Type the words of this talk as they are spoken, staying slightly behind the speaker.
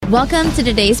Welcome to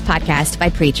today's podcast by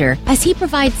Preacher, as he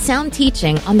provides sound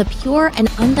teaching on the pure and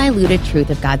undiluted truth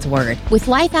of God's Word, with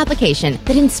life application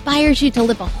that inspires you to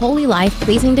live a holy life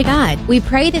pleasing to God. We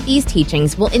pray that these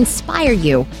teachings will inspire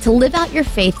you to live out your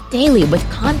faith daily with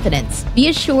confidence. Be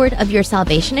assured of your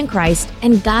salvation in Christ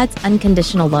and God's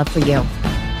unconditional love for you.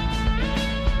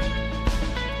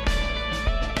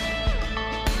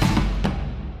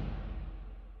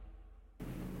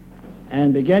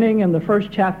 And beginning in the first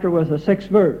chapter with the 6th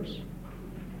verse,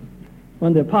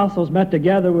 when the apostles met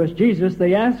together with Jesus,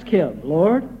 they asked him,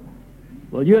 Lord,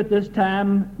 will you at this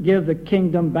time give the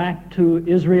kingdom back to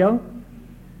Israel?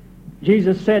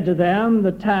 Jesus said to them,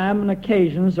 the time and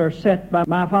occasions are set by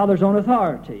my Father's own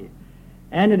authority,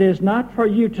 and it is not for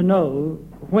you to know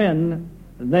when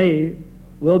they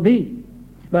will be.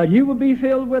 But you will be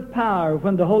filled with power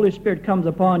when the Holy Spirit comes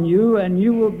upon you, and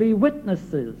you will be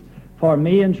witnesses for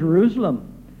me in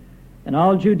Jerusalem, and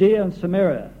all Judea and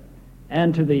Samaria,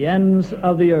 and to the ends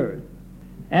of the earth.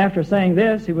 After saying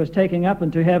this, he was taken up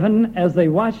into heaven as they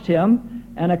watched him,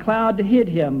 and a cloud hid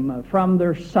him from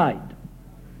their sight.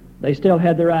 They still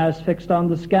had their eyes fixed on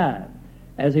the sky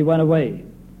as he went away,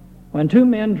 when two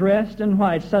men dressed in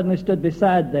white suddenly stood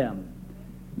beside them.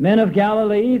 Men of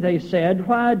Galilee, they said,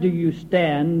 why do you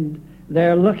stand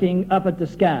there looking up at the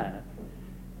sky?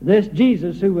 This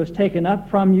Jesus who was taken up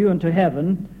from you into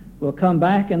heaven will come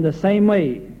back in the same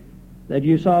way that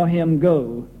you saw him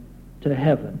go to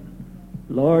heaven.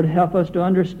 Lord, help us to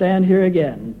understand here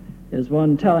again is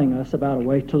one telling us about a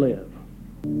way to live.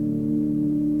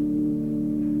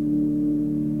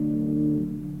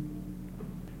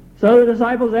 So the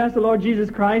disciples asked the Lord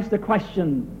Jesus Christ a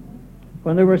question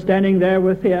when they were standing there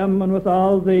with him and with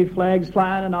all the flags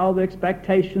flying and all the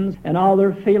expectations and all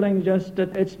their feelings just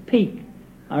at its peak.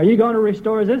 Are you going to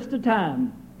restore? Is this the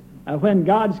time when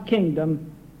God's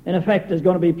kingdom, in effect, is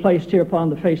going to be placed here upon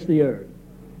the face of the earth?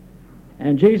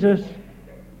 And Jesus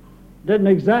didn't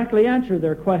exactly answer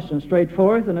their question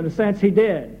straightforward, and in a sense he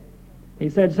did. He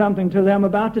said something to them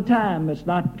about the time. It's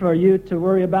not for you to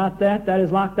worry about that. That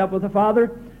is locked up with the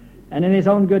Father, and in his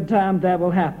own good time that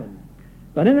will happen.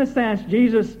 But in a sense,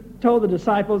 Jesus told the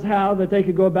disciples how that they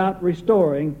could go about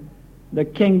restoring the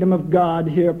kingdom of God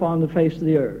here upon the face of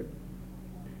the earth.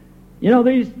 You know,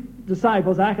 these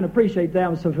disciples, I can appreciate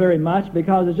them so very much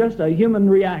because it's just a human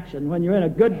reaction. When you're in a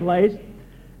good place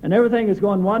and everything is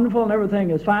going wonderful and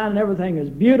everything is fine and everything is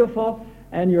beautiful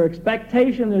and your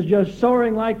expectation is just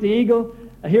soaring like the eagle,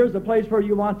 here's the place where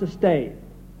you want to stay.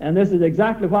 And this is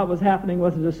exactly what was happening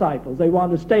with the disciples. They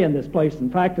wanted to stay in this place. In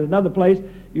fact, there's another place,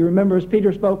 you remember as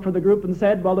Peter spoke for the group and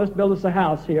said, well, let's build us a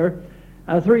house here.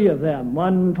 3 of them,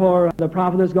 one for the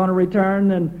prophet that's going to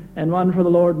return, and one for the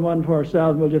Lord, and one for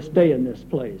ourselves. We'll just stay in this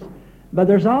place. But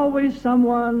there's always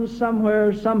someone,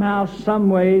 somewhere, somehow, some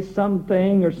way,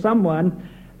 something, or someone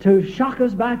to shock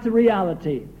us back to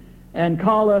reality and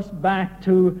call us back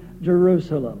to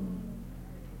Jerusalem.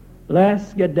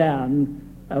 Let's get down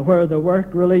where the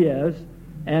work really is,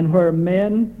 and where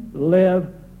men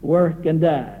live, work, and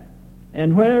die,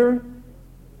 and where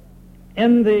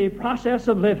in the process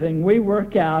of living, we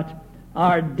work out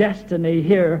our destiny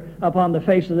here upon the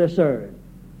face of this earth.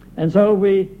 And so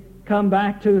we come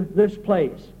back to this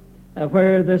place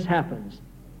where this happens.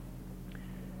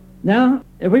 Now,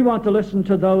 if we want to listen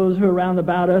to those who are round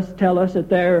about us tell us that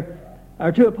there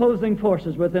are two opposing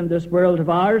forces within this world of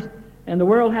ours, and the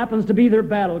world happens to be their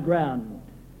battleground,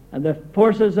 and the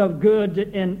forces of good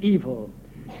and evil.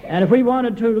 And if we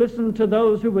wanted to listen to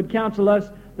those who would counsel us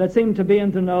that seem to be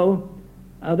in the know,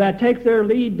 that take their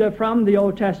lead from the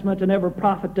Old Testament and every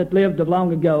prophet that lived of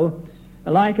long ago,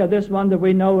 like this one that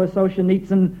we know as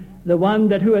Solzhenitsyn, the one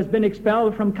that who has been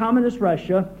expelled from communist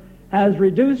Russia, has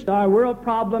reduced our world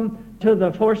problem to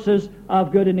the forces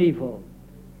of good and evil.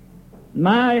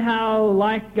 My, how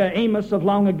like Amos of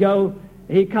long ago,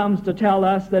 he comes to tell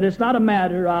us that it's not a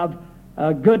matter of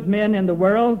good men in the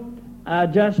world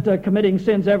just committing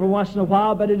sins every once in a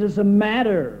while, but it is a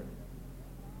matter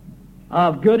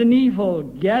of good and evil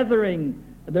gathering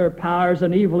their powers,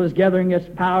 and evil is gathering its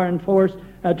power and force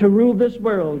to rule this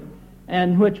world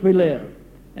in which we live.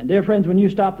 And dear friends, when you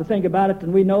stop to think about it,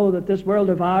 and we know that this world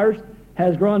of ours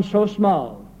has grown so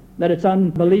small that it's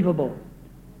unbelievable.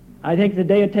 I think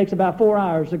today it takes about 4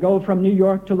 hours to go from New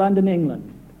York to London,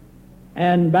 England.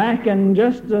 And back in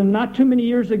just not too many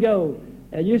years ago,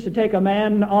 it used to take a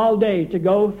man all day to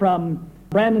go from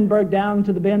Brandenburg down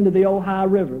to the bend of the Ohio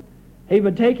River. He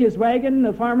would take his wagon,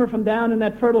 the farmer from down in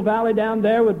that fertile valley down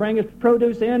there would bring his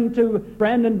produce into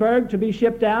Brandenburg to be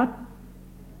shipped out.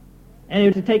 And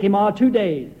it would take him all 2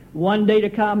 days, 1 day to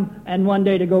come and 1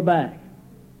 day to go back.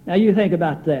 Now you think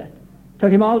about that.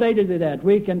 Took him all day to do that.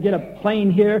 We can get a plane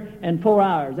here in 4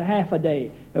 hours, a half a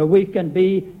day. We can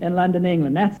be in London,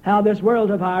 England. That's how this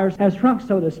world of ours has shrunk,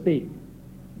 so to speak.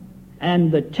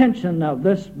 And the tension of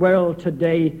this world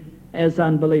today is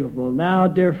unbelievable. Now,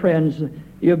 dear friends,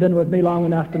 you've been with me long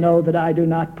enough to know that I do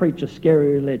not preach a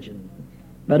scary religion.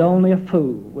 But only a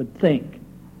fool would think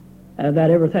that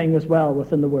everything was well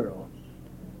within the world.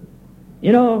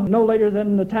 You know, no later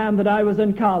than the time that I was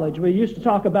in college, we used to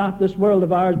talk about this world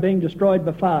of ours being destroyed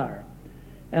by fire.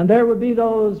 And there would be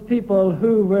those people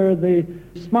who were the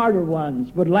smarter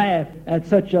ones would laugh at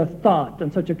such a thought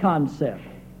and such a concept.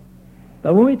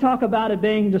 But when we talk about it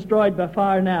being destroyed by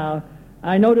fire now,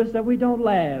 I notice that we don't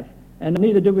laugh, and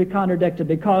neither do we contradict it,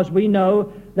 because we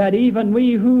know that even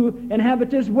we who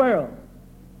inhabit this world,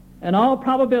 in all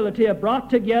probability, have brought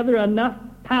together enough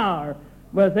power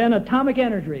within atomic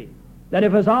energy that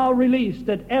if it was all released,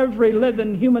 that every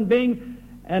living human being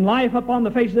and life upon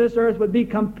the face of this earth would be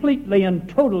completely and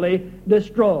totally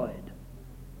destroyed.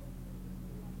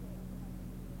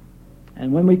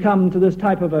 And when we come to this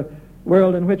type of a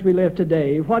world in which we live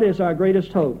today, what is our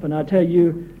greatest hope? And I tell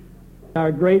you,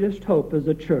 our greatest hope is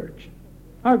the church.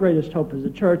 Our greatest hope is the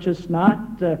church. It's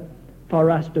not for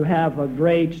us to have a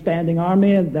great standing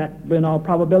army, and that in all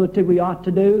probability we ought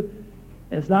to do.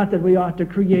 It's not that we ought to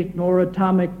create more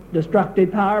atomic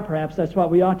destructive power. Perhaps that's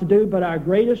what we ought to do, but our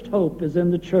greatest hope is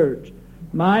in the church.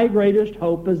 My greatest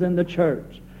hope is in the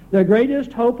church. The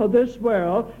greatest hope of this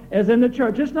world is in the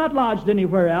church. It's not lodged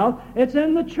anywhere else. It's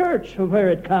in the church where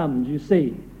it comes, you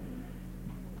see.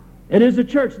 It is the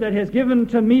church that has given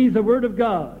to me the Word of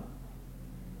God.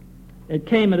 It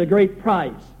came at a great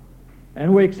price,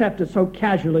 and we accept it so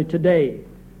casually today.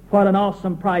 What an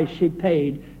awesome price she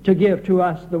paid to give to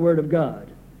us the Word of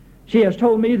God. She has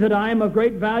told me that I am of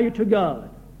great value to God,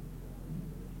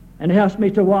 and helps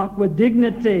me to walk with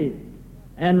dignity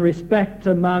and respect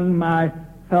among my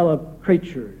fellow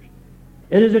creatures.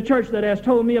 It is a church that has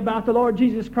told me about the Lord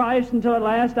Jesus Christ until at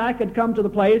last I could come to the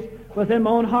place within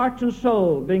my own heart and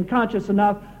soul, being conscious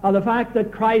enough of the fact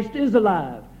that Christ is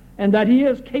alive and that He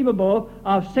is capable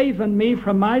of saving me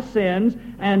from my sins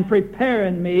and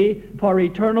preparing me for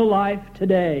eternal life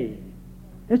today.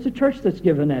 It's the church that's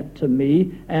given that to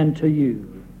me and to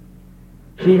you.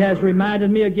 She has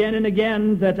reminded me again and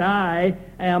again that I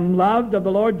am loved of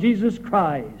the Lord Jesus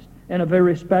Christ in a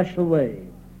very special way.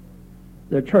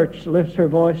 The church lifts her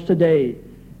voice today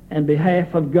in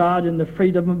behalf of God and the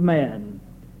freedom of man,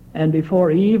 and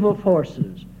before evil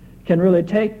forces can really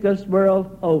take this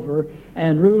world over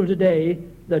and rule today,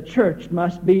 the church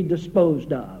must be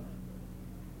disposed of.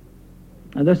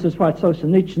 And this is what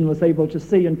Solzhenitsyn was able to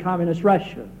see in communist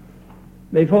Russia.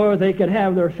 Before they could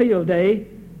have their field day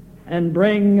and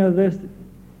bring this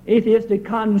atheistic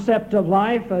concept of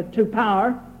life to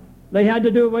power, they had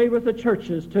to do away with the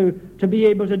churches to be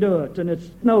able to do it. And it's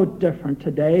no different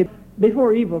today.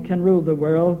 Before evil can rule the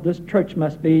world, this church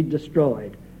must be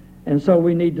destroyed. And so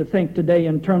we need to think today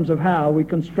in terms of how we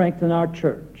can strengthen our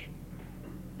church.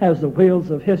 Has the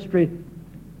wheels of history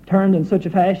turned in such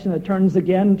a fashion that it turns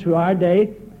again to our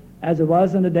day, as it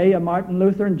was in the day of Martin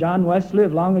Luther and John Wesley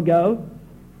of long ago?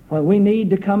 Well, we need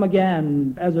to come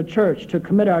again as a church to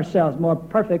commit ourselves more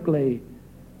perfectly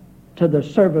to the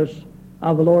service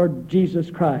of the Lord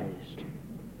Jesus Christ.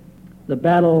 The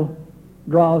battle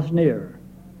draws near.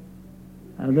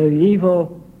 The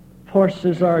evil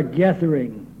forces are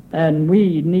gathering, and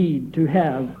we need to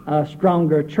have a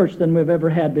stronger church than we've ever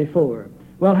had before.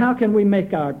 Well, how can we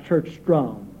make our church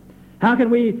strong? How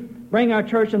can we bring our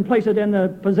church and place it in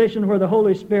the position where the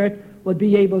Holy Spirit would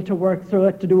be able to work through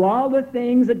it to do all the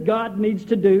things that God needs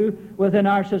to do within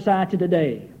our society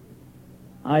today?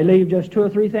 I leave just 2 or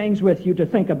 3 things with you to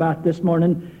think about this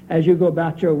morning as you go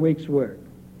about your week's work.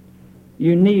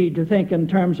 You need to think in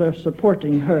terms of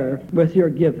supporting her with your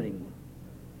giving.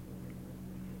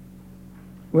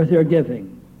 With your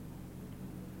giving.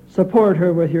 Support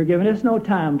her with your giving. It's no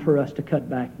time for us to cut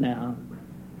back now.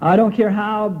 I don't care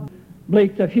how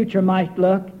bleak the future might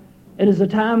look. It is a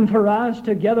time for us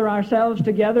to gather ourselves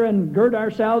together and gird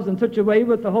ourselves in such a way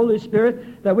with the Holy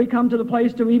Spirit that we come to the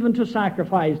place to even to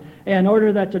sacrifice in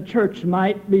order that the church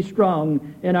might be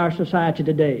strong in our society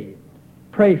today.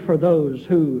 Pray for those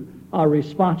who are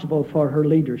responsible for her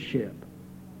leadership.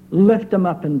 Lift them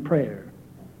up in prayer.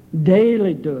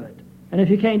 Daily do it. And if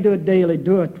you can't do it daily,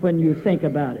 do it when you think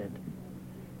about it.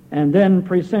 And then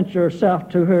present yourself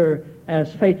to her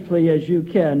as faithfully as you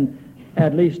can,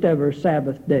 at least every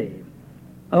Sabbath day.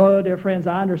 Oh, dear friends,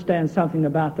 I understand something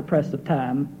about the press of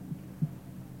time.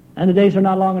 And the days are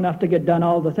not long enough to get done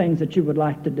all the things that you would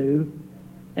like to do.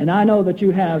 And I know that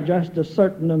you have just a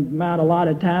certain amount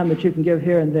allotted time that you can give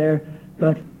here and there.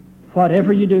 But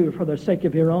whatever you do for the sake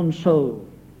of your own soul,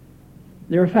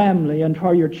 your family, and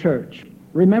for your church,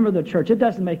 remember the church. It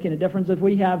doesn't make any difference if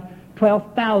we have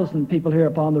 12,000 people here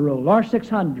upon the roll, or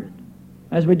 600,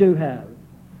 as we do have,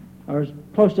 or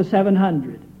close to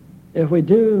 700. If we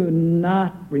do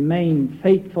not remain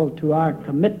faithful to our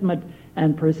commitment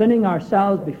and presenting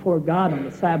ourselves before God on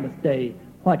the Sabbath day,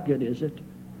 what good is it?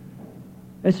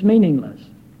 It's meaningless.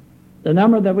 The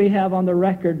number that we have on the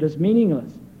record is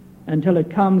meaningless until it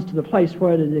comes to the place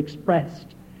where it is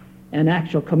expressed in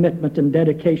actual commitment and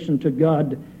dedication to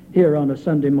God here on a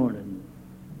Sunday morning.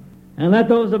 And let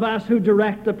those of us who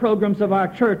direct the programs of our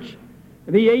church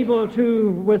be able to,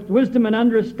 with wisdom and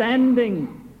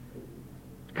understanding,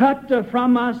 cut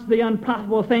from us the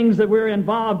unprofitable things that we're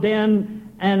involved in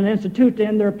and institute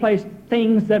in their place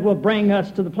things that will bring us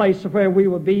to the place where we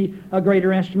will be a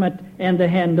greater instrument in the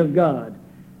hand of God.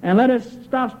 And let us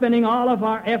stop spending all of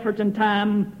our effort and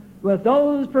time with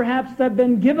those perhaps that have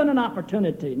been given an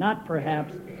opportunity, not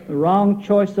perhaps, the wrong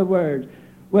choice of words,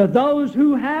 with those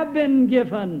who have been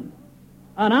given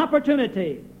an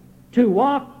opportunity to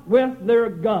walk with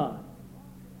their God.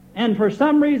 And for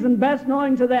some reason, best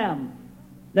knowing to them,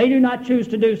 they do not choose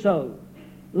to do so.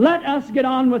 Let us get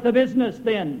on with the business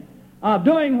then of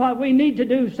doing what we need to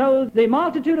do so the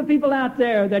multitude of people out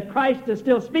there that Christ is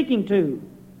still speaking to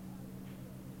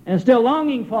and still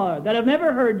longing for, that have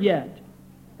never heard yet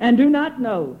and do not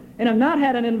know and have not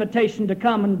had an invitation to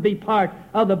come and be part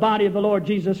of the body of the Lord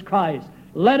Jesus Christ.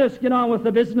 Let us get on with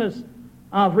the business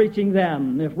of reaching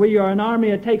them. If we are an army,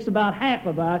 it takes about half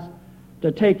of us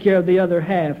to take care of the other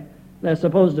half that's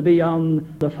supposed to be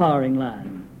on the firing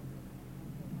line.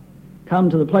 Come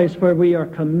to the place where we are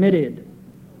committed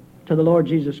to the Lord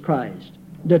Jesus Christ.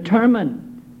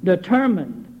 Determined that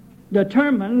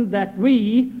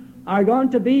we are going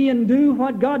to be and do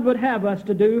what God would have us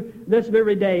to do this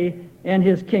very day in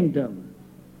His kingdom.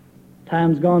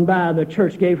 Times gone by, the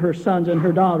church gave her sons and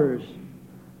her daughters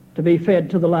to be fed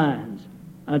to the lions,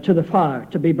 to the fire,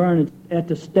 to be burned at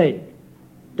the stake,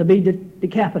 to be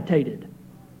decapitated,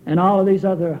 and all of these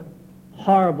other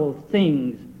horrible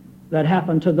things that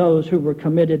happened to those who were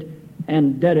committed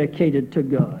and dedicated to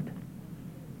God.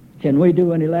 Can we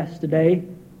do any less today?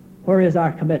 Where is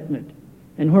our commitment?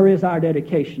 And where is our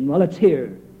dedication? Well, it's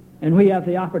here. And we have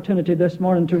the opportunity this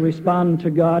morning to respond to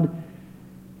God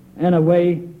in a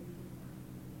way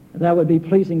that would be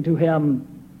pleasing to Him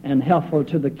and helpful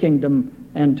to the kingdom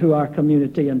and to our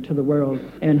community and to the world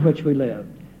in which we live.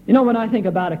 You know, when I think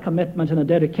about a commitment and a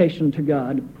dedication to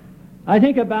God, I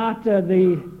think about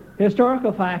the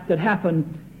historical fact that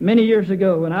happened many years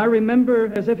ago. And I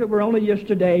remember as if it were only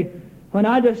yesterday when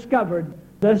I discovered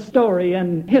the story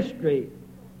and history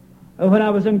when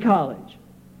I was in college.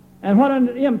 And what an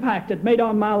impact it made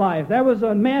on my life. There was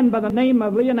a man by the name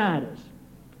of Leonidas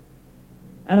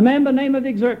and a man by the name of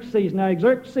Xerxes. Now,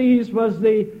 Xerxes was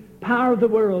the power of the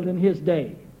world in his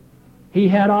day. He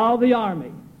had all the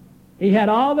army. He had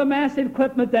all the massive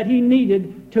equipment that he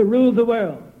needed to rule the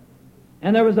world.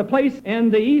 And there was a place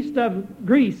in the east of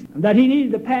Greece that he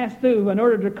needed to pass through in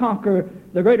order to conquer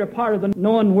the greater part of the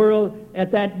known world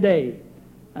at that day.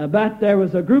 But there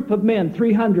was a group of men,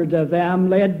 300 of them,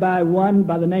 led by one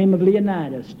by the name of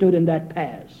Leonidas, stood in that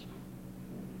pass.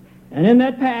 And in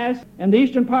that pass, in the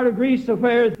eastern part of Greece,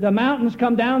 where the mountains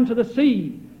come down to the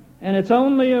sea, and it's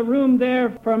only a room there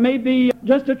for maybe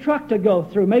just a truck to go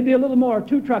through, maybe a little more,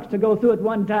 2 trucks to go through at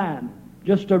one time,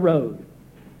 just a road.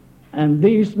 And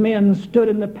these men stood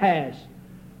in the pass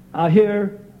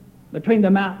here between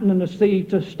the mountain and the sea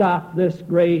to stop this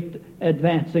great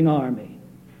advancing army.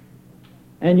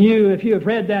 And if you have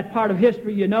read that part of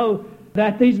history, you know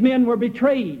that these men were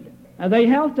betrayed. And they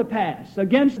held the pass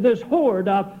against this horde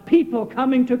of people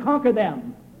coming to conquer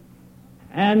them.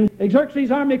 And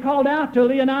Xerxes' army called out to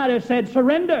Leonidas, said,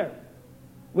 "Surrender.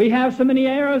 We have so many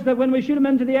arrows that when we shoot them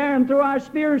into the air and throw our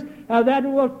spears, that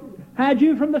will hide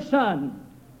you from the sun."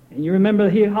 And you remember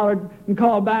he hollered and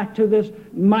called back to this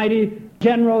mighty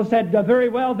general, said, "Very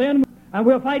well then, and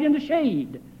we'll fight in the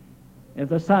shade if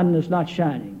the sun is not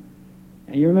shining."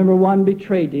 And you remember one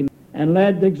betrayed him and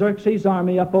led the Xerxes'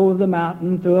 army up over the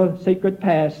mountain through a secret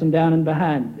pass and down and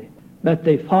behind them. But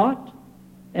they fought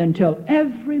until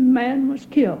every man was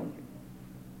killed.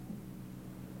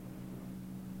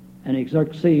 And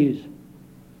Xerxes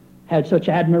had such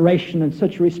admiration and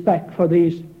such respect for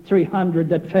these 300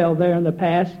 that fell there in the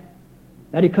pass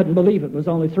that he couldn't believe it was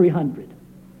only 300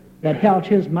 that held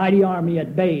his mighty army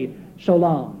at bay so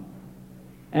long.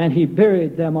 And he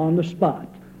buried them on the spot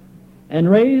and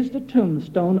raised a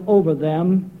tombstone over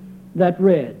them that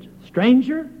read,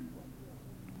 "Stranger,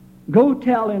 go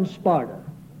tell in Sparta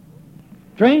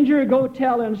Stranger, go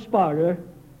tell in Sparta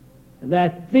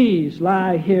that these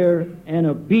lie here in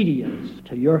obedience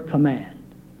to your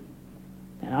command.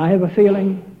 And I have a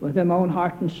feeling within my own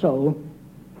heart and soul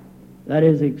that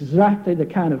is exactly the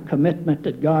kind of commitment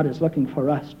that God is looking for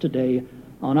us today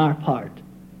on our part,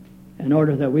 in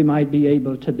order that we might be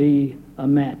able to be a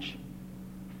match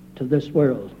to this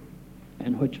world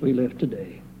in which we live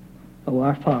today. Oh,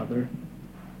 our Father,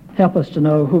 help us to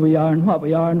know who we are and what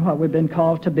we've been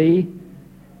called to be,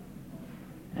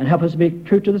 and help us be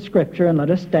true to the Scripture, and let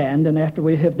us stand, and after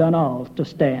we have done all to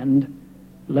stand,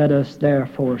 let us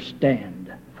therefore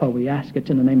stand. For we ask it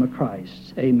in the name of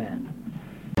Christ. Amen.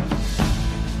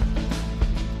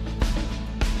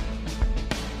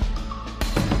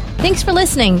 Thanks for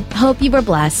listening. Hope you were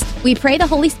blessed. We pray the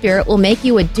Holy Spirit will make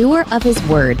you a doer of His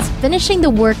words, finishing the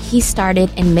work He started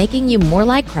and making you more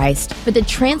like Christ for the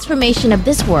transformation of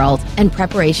this world and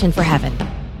preparation for heaven.